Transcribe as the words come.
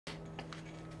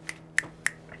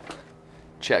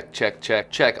Check, check, check,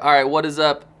 check. All right, what is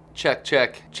up? Check,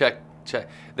 check, check, check.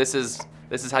 This is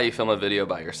how you film a video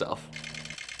by yourself.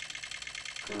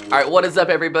 All right, what is up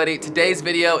everybody? Today's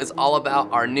video is all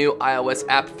about our new iOS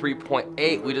app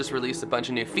 3.8. We just released a bunch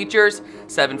of new features,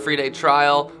 7 free day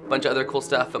trial, a bunch of other cool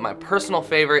stuff, but my personal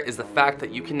favorite is the fact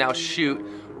that you can now shoot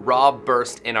raw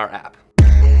burst in our app.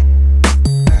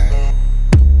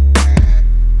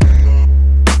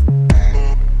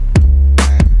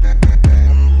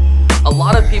 A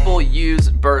lot of people use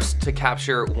burst to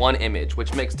capture one image,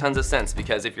 which makes tons of sense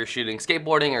because if you're shooting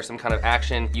skateboarding or some kind of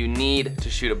action, you need to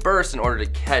shoot a burst in order to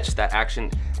catch that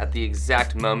action at the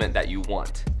exact moment that you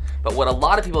want. But what a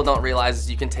lot of people don't realize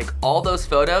is you can take all those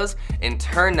photos and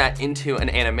turn that into an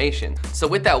animation. So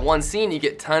with that one scene, you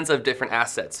get tons of different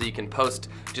assets. So you can post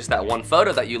just that one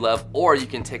photo that you love, or you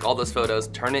can take all those photos,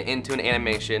 turn it into an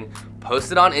animation,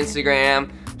 post it on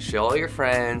Instagram, show all your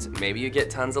friends, maybe you get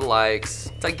tons of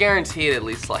likes. It's like guaranteed at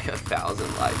least like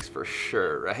 1,000 likes for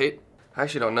sure, right? I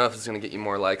actually don't know if it's gonna get you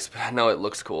more likes, but I know it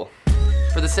looks cool.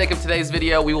 For the sake of today's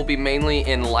video, we will be mainly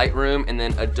in Lightroom and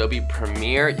then Adobe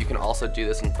Premiere. You can also do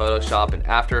this in Photoshop and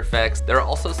After Effects. There are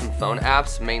also some phone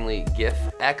apps, mainly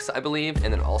GIF-X, I believe,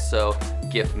 and then also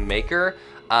GIF Maker.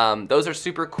 Those are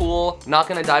super cool. Not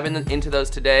gonna dive into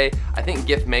those today. I think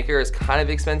GIF Maker is kind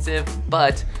of expensive,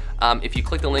 but if you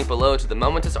click the link below to the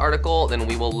Momentus article, then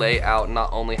we will lay out not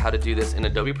only how to do this in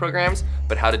Adobe programs,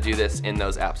 but how to do this in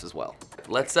those apps as well.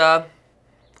 Let's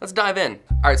dive in.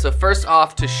 All right, so first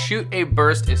off, to shoot a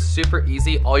burst is super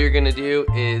easy. All you're gonna do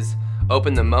is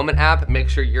open the Moment app, make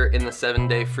sure you're in the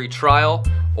 7-day free trial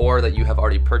or that you have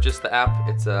already purchased the app.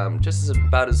 It's just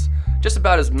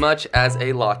about as much as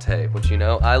a latte, which you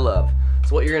know I love.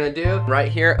 So what you're gonna do,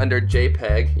 right here under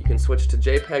JPEG, you can switch to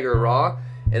JPEG or RAW,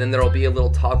 and then there will be a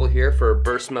little toggle here for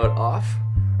burst mode off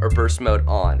or burst mode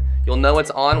on. You'll know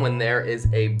it's on when there is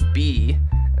a B,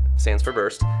 stands for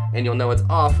burst, and you'll know it's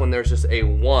off when there's just a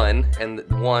 1, and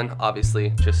 1 obviously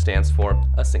just stands for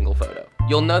a single photo.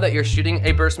 You'll know that you're shooting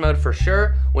a burst mode for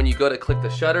sure when you go to click the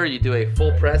shutter, you do a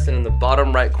full press, and in the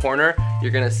bottom right corner,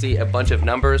 you're gonna see a bunch of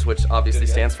numbers, which obviously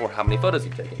stands for how many photos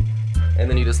you've taken. And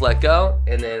then you just let go,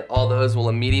 and then all those will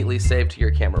immediately save to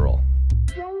your camera roll.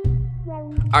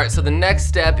 All right, so the next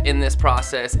step in this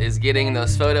process is getting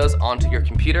those photos onto your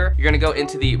computer. You're gonna go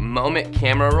into the Moment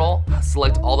camera roll,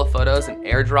 select all the photos and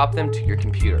airdrop them to your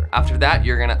computer. After that,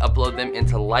 you're gonna upload them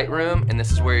into Lightroom, and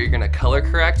this is where you're gonna color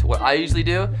correct. What I usually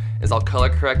do is I'll color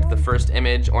correct the first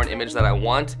image or an image that I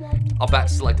want. I'll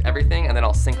batch select everything, and then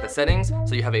I'll sync the settings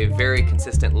so you have a very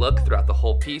consistent look throughout the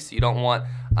whole piece. You don't want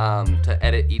to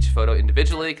edit each photo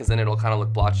individually because then it'll kind of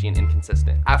look blotchy and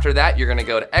inconsistent. After that, you're gonna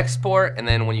go to export, and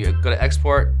then when you go to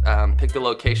export, pick the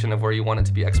location of where you want it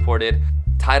to be exported,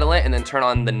 title it, and then turn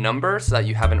on the number so that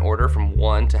you have an order from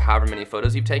 1 to however many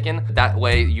photos you've taken. That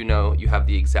way you know you have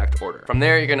the exact order. From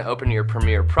there, you're gonna open your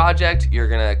Premiere project, you're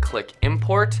gonna click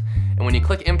import, and when you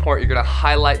click import, you're gonna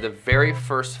highlight the very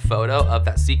first photo of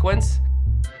that sequence,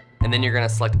 and then you're gonna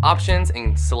select options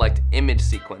and select image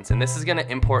sequence. And this is gonna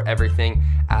import everything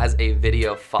as a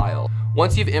video file.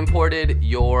 Once you've imported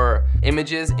your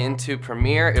images into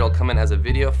Premiere, it'll come in as a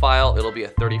video file. It'll be a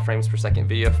 30 frames per second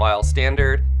video file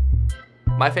standard.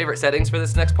 My favorite settings for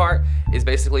this next part is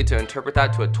basically to interpret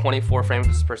that to a 24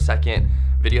 frames per second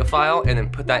video file and then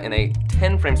put that in a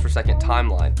 10 frames per second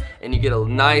timeline. And you get a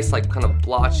nice like kind of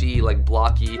blotchy, like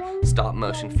blocky stop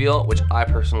motion feel, which I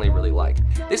personally really like.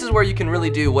 This is where you can really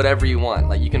do whatever you want.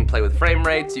 Like you can play with frame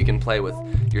rates, you can play with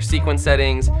your sequence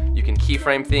settings, you can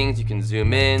keyframe things, you can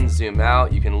zoom in, zoom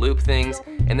out, you can loop things.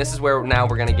 And this is where now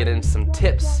we're gonna get into some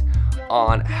tips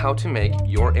on how to make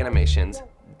your animations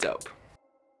dope.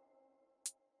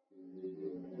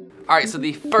 All right, so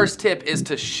the first tip is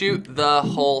to shoot the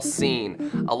whole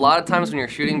scene. A lot of times when you're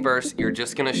shooting bursts, you're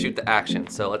just gonna shoot the action.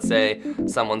 So let's say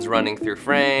someone's running through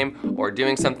frame or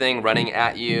doing something, running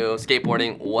at you,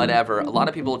 skateboarding, whatever. A lot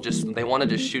of people they wanna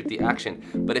just shoot the action.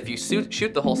 But if you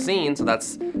shoot the whole scene, so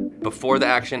that's before the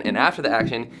action and after the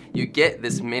action, you get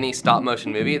this mini stop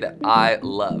motion movie that I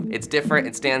love. It's different,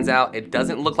 it stands out, it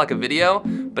doesn't look like a video,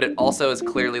 but it also is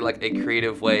clearly like a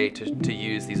creative way to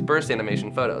use these burst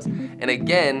animation photos. And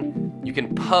again, you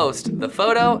can post the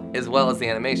photo as well as the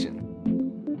animation.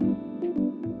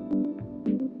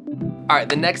 All right,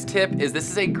 the next tip is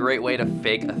this is a great way to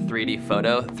fake a 3D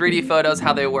photo. 3D photos,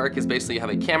 how they work is basically you have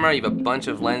a camera, you have a bunch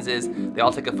of lenses, they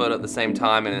all take a photo at the same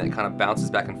time and then it kind of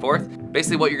bounces back and forth.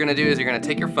 Basically what you're gonna do is you're gonna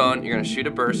take your phone, you're gonna shoot a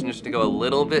burst and you're just gonna go a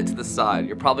little bit to the side.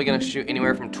 You're probably gonna shoot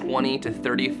anywhere from 20 to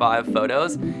 35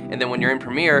 photos, and then when you're in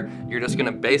Premiere, you're just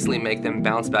gonna basically make them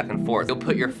bounce back and forth. You'll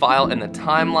put your file in the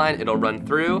timeline, it'll run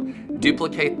through,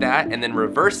 duplicate that, and then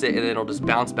reverse it, and it'll just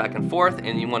bounce back and forth,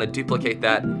 and you wanna duplicate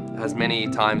that as many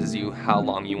times as how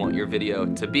long you want your video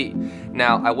to be.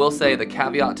 Now, I will say the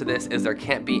caveat to this is there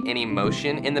can't be any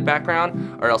motion in the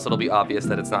background, or else it'll be obvious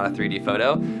that it's not a 3D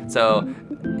photo. So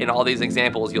in all these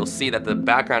examples, you'll see that the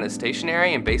background is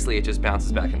stationary and basically it just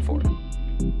bounces back and forth.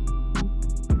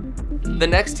 The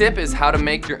next tip is how to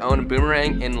make your own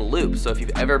boomerang in Loop. So if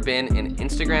you've ever been in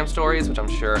Instagram stories, which I'm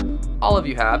sure all of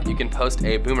you have, you can post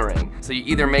a boomerang. So you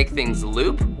either make things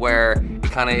loop, where it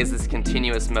kind of is this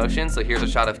continuous motion. So here's a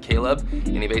shot of Caleb,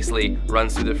 and he basically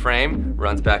runs through the frame,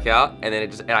 runs back out, and then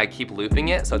and I keep looping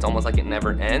it, so it's almost like it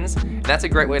never ends. And that's a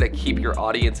great way to keep your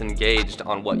audience engaged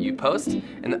on what you post.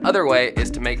 And the other way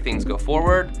is to make things go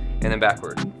forward, and then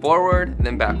backward, forward, and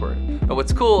then backward. But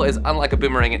what's cool is, unlike a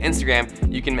boomerang in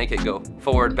Instagram, you can make it go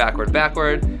forward, backward,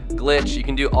 backward, glitch, you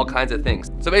can do all kinds of things.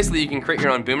 So basically you can create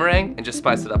your own boomerang and just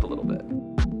spice it up a little bit.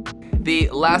 The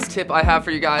last tip I have for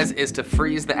you guys is to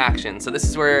freeze the action. So this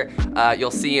is where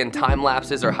you'll see in time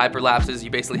lapses or hyperlapses,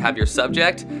 you basically have your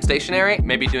subject stationary,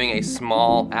 maybe doing a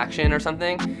small action or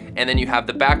something, and then you have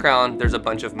the background, there's a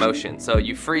bunch of motion. So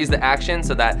you freeze the action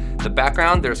so that the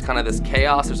background, there's kind of this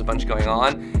chaos, there's a bunch going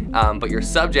on, but your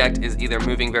subject is either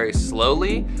moving very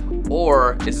slowly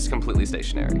or is just completely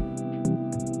stationary.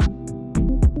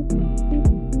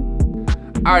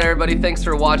 All right, everybody, thanks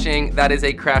for watching. That is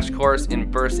a crash course in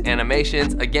burst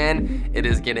animations. Again, it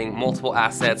is getting multiple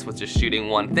assets with just shooting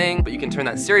one thing, but you can turn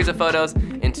that series of photos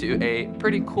into a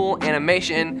pretty cool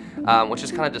animation, which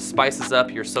just kind of just spices up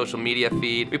your social media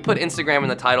feed. We put Instagram in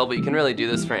the title, but you can really do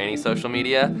this for any social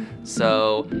media.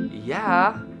 So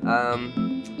yeah,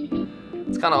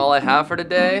 that's kind of all I have for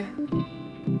today.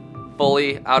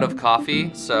 Fully out of coffee,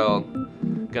 so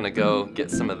gonna go get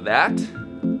some of that.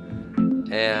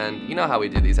 And you know how we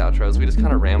do these outros, we just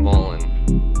kind of ramble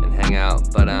and hang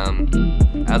out. But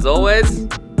as always,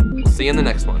 we'll see you in the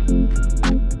next one.